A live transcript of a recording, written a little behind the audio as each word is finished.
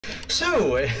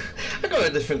So, I got a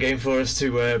different game for us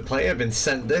to play. I've been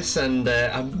sent this, and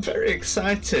I'm very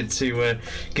excited to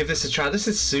give this a try. This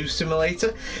is Zoo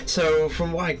Simulator. So,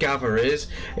 from what I gather is,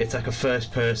 it's like a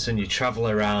first person, you travel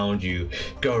around, you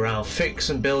go around, fix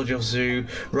and build your zoo,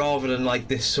 rather than like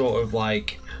this sort of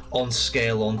like on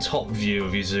scale, on top view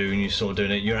of your zoo, and you're sort of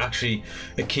doing it. You're actually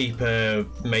a keeper,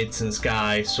 maintenance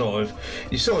guy, you're sort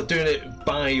of doing it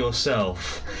by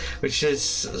yourself, which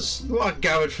is what I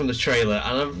gathered from the trailer,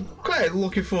 and I'm quite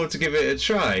looking forward to give it a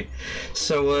try.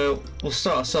 So we'll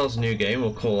start ourselves a new game.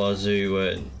 We'll call our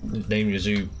zoo, name your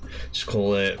zoo, just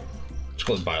call it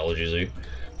Biology Zoo.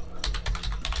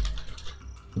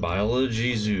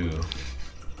 Biology Zoo.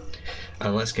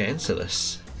 And let's get into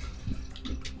this.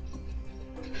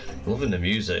 Loving the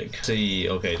music. See,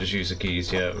 okay, just use the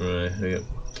keys. Yeah, right. Yeah.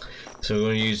 So we're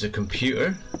going to use the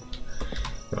computer.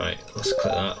 Right, let's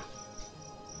click that.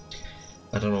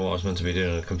 I don't know what I was meant to be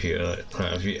doing on a computer.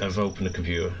 Right, I've opened the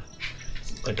computer.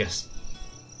 I guess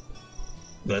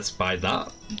let's buy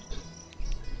that.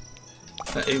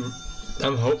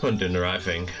 I'm hoping I'm doing the right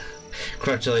thing.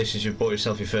 Congratulations, you've bought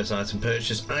yourself your first item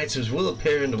purchase. Items will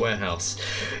appear in the warehouse.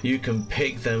 You can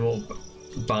pick them up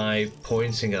by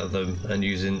pointing at them and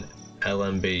using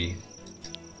LMB.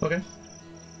 Okay.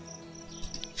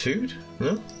 Food?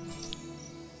 No?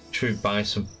 Should we buy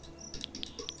some?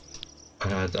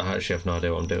 I actually have no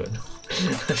idea what I'm doing.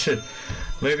 I should.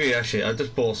 Maybe actually, I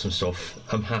just bought some stuff.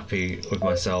 I'm happy with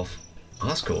myself. Oh,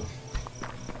 that's cool.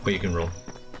 But you can run.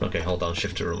 Okay, hold down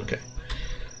shift to run. Okay.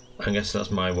 I guess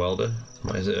that's my welder.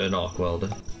 Is it an arc welder?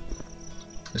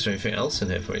 Is there anything else in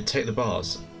here for me? Take the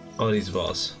bars. Oh, these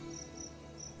bars.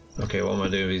 Okay, what am I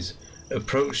doing with these?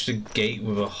 Approach the gate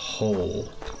with a hole.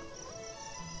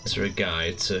 Is there a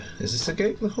guide to... Is this a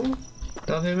gate with a hole?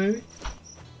 Down here, maybe?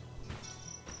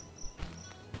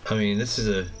 I mean, this is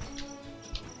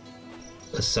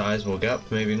a sizable gap,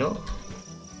 maybe not?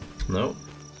 No?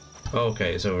 Oh,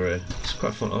 okay, it's over here. It's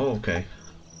quite fun. Oh, okay.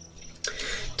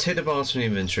 Take the bars from the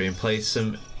inventory and place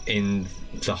them in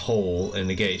the hole in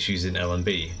the gates using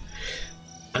LMB.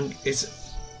 And is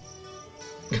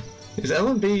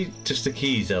LMB just the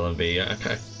keys LMB? I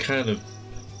kind of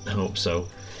hope so.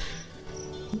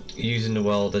 Using the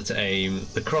welder to aim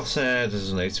the crosshair,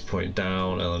 designate to point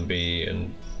down, LMB,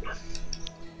 and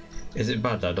is it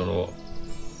bad that I don't know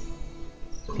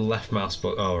what left mouse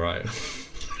button? Oh right.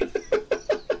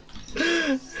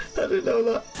 I didn't know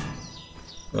that.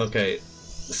 Okay,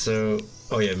 so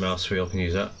oh yeah, mouse wheel, can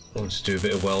use that. I'll just do a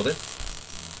bit of welding.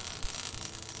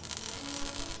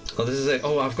 Oh, this is it.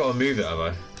 Oh, I've got to move it, have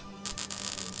I?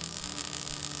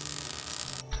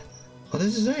 Oh,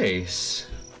 this is ace.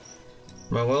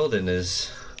 My welding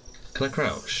is... Can I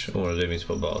crouch? Or what do I do to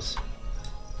put bars?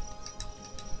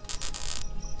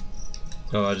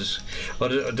 Oh, I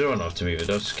don't have to move it.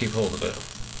 Do I just keep hold of it?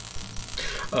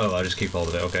 Oh, I just keep hold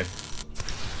of it. Okay.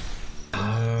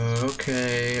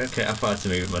 Okay. I thought I had to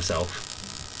move it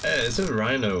myself. It's a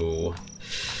Rhino.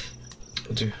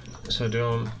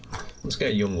 Let's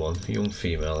get a young one. A young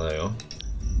female. There you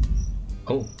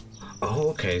go. Oh,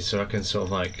 okay. So I can sort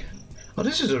of like... Oh,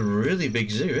 this is a really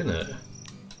big zoo, isn't it?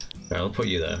 Right, I'll put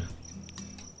you there.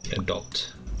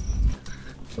 Adopt.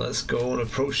 Let's go and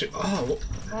approach it. Oh,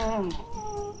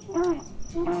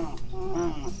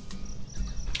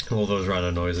 all those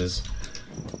rhino noises.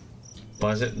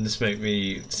 Why is it? This makes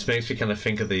me kind of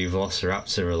think of the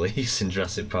Velociraptor release in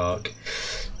Jurassic Park.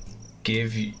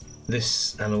 Give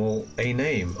this animal a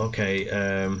name. Okay,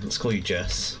 let's call you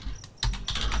Jess.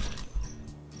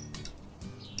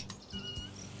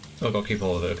 Oh, I've got to keep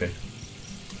hold of it. Okay.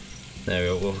 There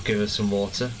we go. We'll give her some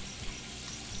water.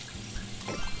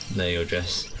 There you go,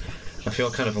 Jess. I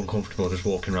feel kind of uncomfortable just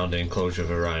walking around the enclosure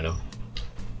of a rhino.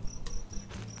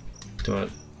 Do I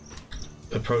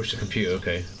approach the computer?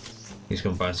 Okay. He's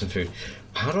going to buy some food.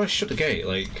 How do I shut the gate?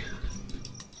 Like,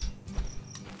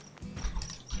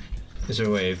 is there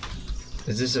a way?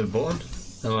 Is this a button?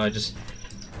 Am I just?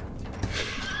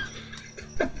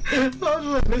 How did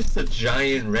I miss the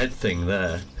giant red thing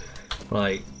there?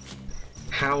 Like,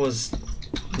 how was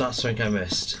that something I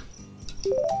missed?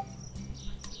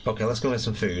 Okay, let's go get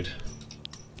some food.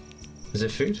 Is it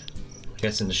food? I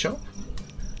guess in the shop?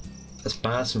 Let's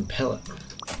buy some pellet.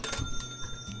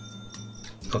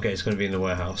 Okay, it's going to be in the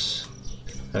warehouse.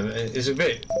 It's a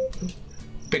bit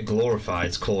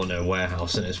glorified calling it a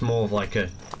warehouse, and it's more of like a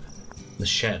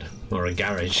shed or a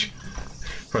garage.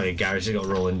 Probably a garage that got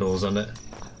rolling doors on it.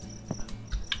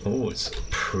 Oh, it's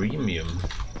premium.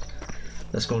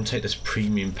 Let's go and take this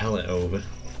premium pellet over.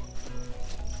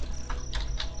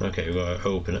 Okay, we've got to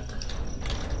open it.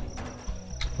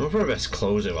 We'll probably best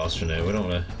close it whilst we're there. We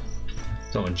don't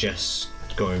want Jess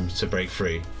going to break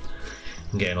free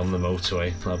and getting on the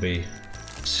motorway. That'd be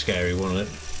scary, wouldn't it?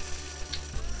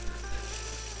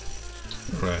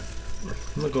 Right,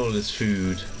 look at all this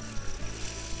food.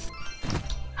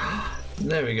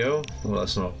 There we go. Well,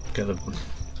 let's not get the...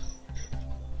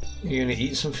 You gonna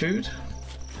eat some food?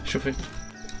 Shuffing.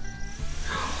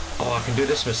 Oh, I can do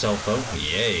this myself though.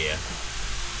 Yeah.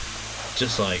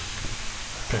 Just like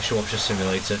pressure washer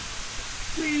simulator.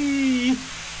 Whee!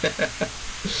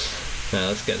 Now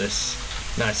let's get this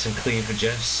nice and clean for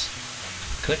Jess.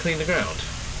 Can I clean the ground?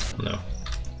 No.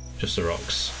 Just the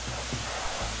rocks.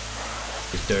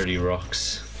 These dirty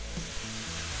rocks.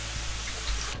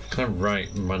 Can I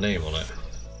write my name on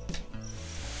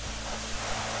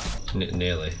it?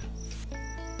 Nearly.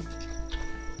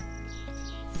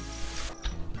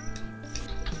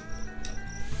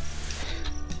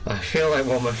 I feel like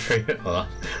one of my favourite. Oh,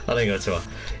 I didn't go too well.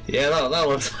 Yeah, that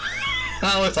looks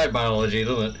that looks like biology,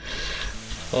 doesn't it?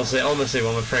 Honestly,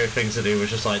 one of my favourite things to do was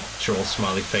just like draw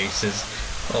smiley faces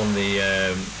on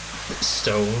the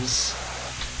stones.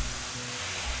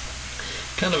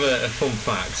 Kind of a fun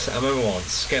fact. I remember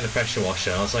once getting a pressure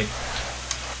washer. I was like,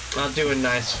 I'll do a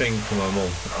nice thing for my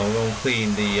mum. I'll go and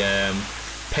clean the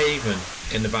pavement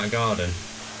in the back garden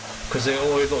because it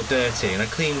always looked dirty. And I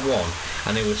cleaned one,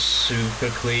 and it was super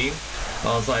clean.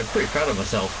 I was like pretty proud of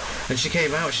myself. And she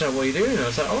came out. She's like, "What are you doing?" And I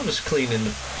was like, "Oh, I'm just cleaning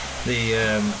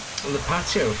the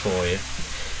patio for you."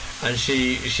 And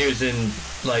she was in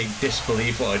like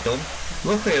disbelief what I'd done.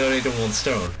 Luckily, I'd only done one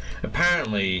stone.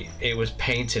 Apparently, it was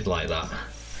painted like that,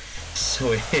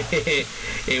 so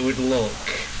it would look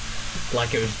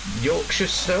like it was Yorkshire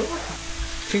stone, I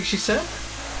think she said.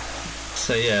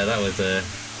 So yeah, that was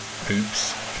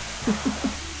oops.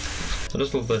 I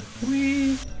just love the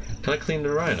wee. Can I clean the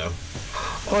Rhino?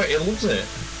 Oh, it loves it.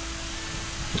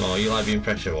 Oh, you like being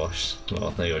pressure washed?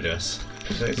 Oh, there you go, Jess.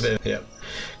 Yep.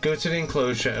 Go to the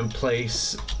enclosure and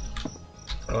place.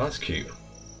 Oh, that's cute.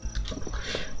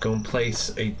 Go and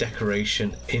place a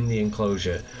decoration in the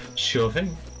enclosure. Sure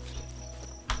thing.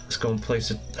 Let's go and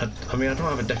place I mean, I don't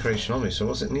have a decoration on me, so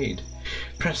what's it need?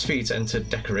 Press V to enter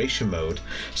decoration mode.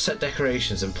 Set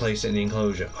decorations and place it in the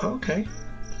enclosure. Oh, okay.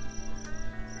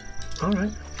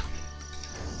 Alright.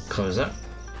 Close that.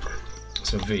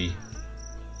 So V.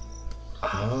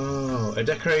 Oh, a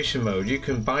decoration mode. You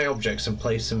can buy objects and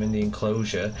place them in the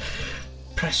enclosure.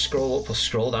 Press scroll up or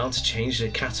scroll down to change the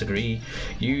category.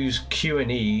 Use Q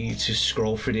and E to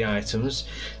scroll through the items.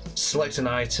 Select an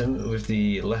item with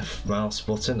the left mouse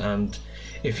button, and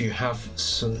if you have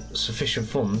some sufficient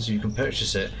funds, you can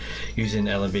purchase it using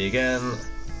L and B again.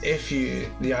 If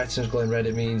the item's glowing red,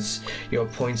 it means you're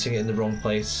pointing it in the wrong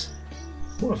place.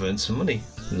 Oh, I've earned some money.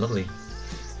 Lovely.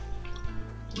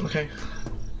 Okay.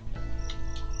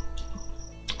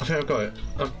 I think I've got it.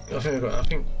 I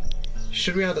think.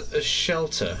 Should we add a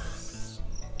shelter?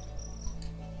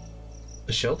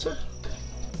 A shelter?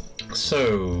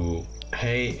 So,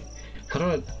 hey,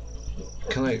 can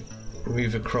I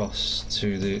move across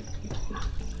to the?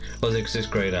 Oh, because it's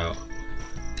greyed out.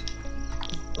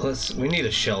 We need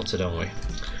a shelter, don't we?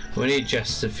 We need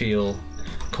Jess to feel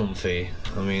comfy.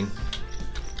 I mean,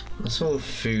 that's all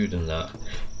food and that.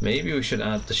 Maybe we should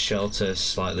add the shelter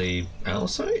slightly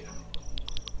outside.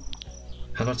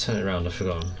 How do I turn it around? I've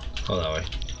forgotten. Oh, that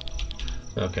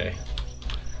way. Okay.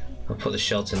 I'll put the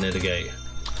shelter near the gate.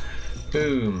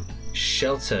 Boom.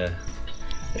 Shelter.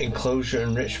 Enclosure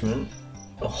enrichment.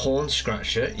 A horn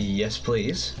scratcher. Yes,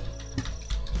 please.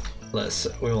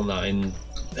 We want that in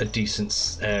a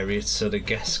decent area so the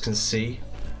guests can see.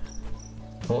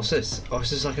 What's this? Oh,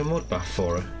 is this like a mud bath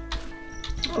for her?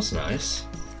 That's nice.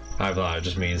 Either that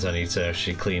just means I need to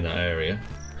actually clean that area.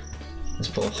 Let's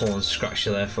put a horn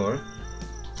scratcher there for her.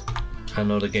 I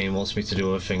know the game wants me to do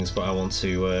other things, but I want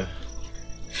to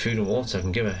food and water. I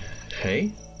can give her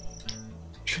hay.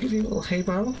 Should I give you a little hay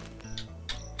barrel?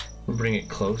 We'll bring it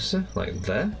closer, like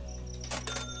there.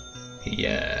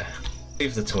 Yeah.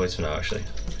 Leave the toys for now, actually.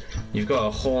 You've got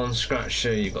a horn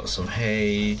scratcher, you've got some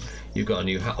hay, you've got a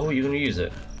new hat. Oh, you're going to use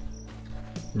it?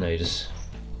 No, you just...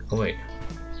 Oh, wait.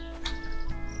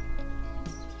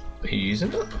 Are you using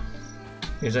that?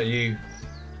 Is that you...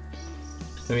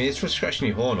 I mean, it's for scratching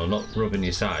your horn or not rubbing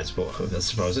your sides, but I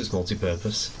suppose it's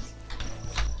multi-purpose.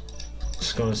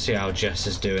 Just going to see how Jess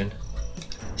is doing.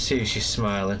 See if she's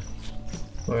smiling.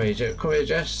 Where are you, Jess? Come here,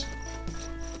 Jess.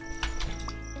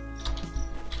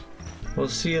 We'll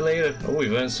see you later. Oh,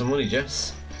 we've earned some money,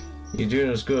 Jess. You're doing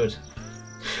us good.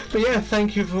 But yeah,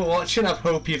 thank you for watching. I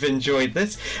hope you've enjoyed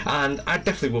this, and I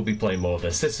definitely will be playing more of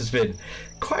this. This has been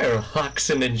quite a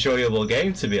relaxing, enjoyable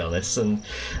game, to be honest. And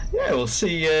yeah, we'll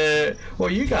see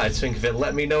what you guys think of it.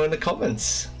 Let me know in the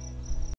comments.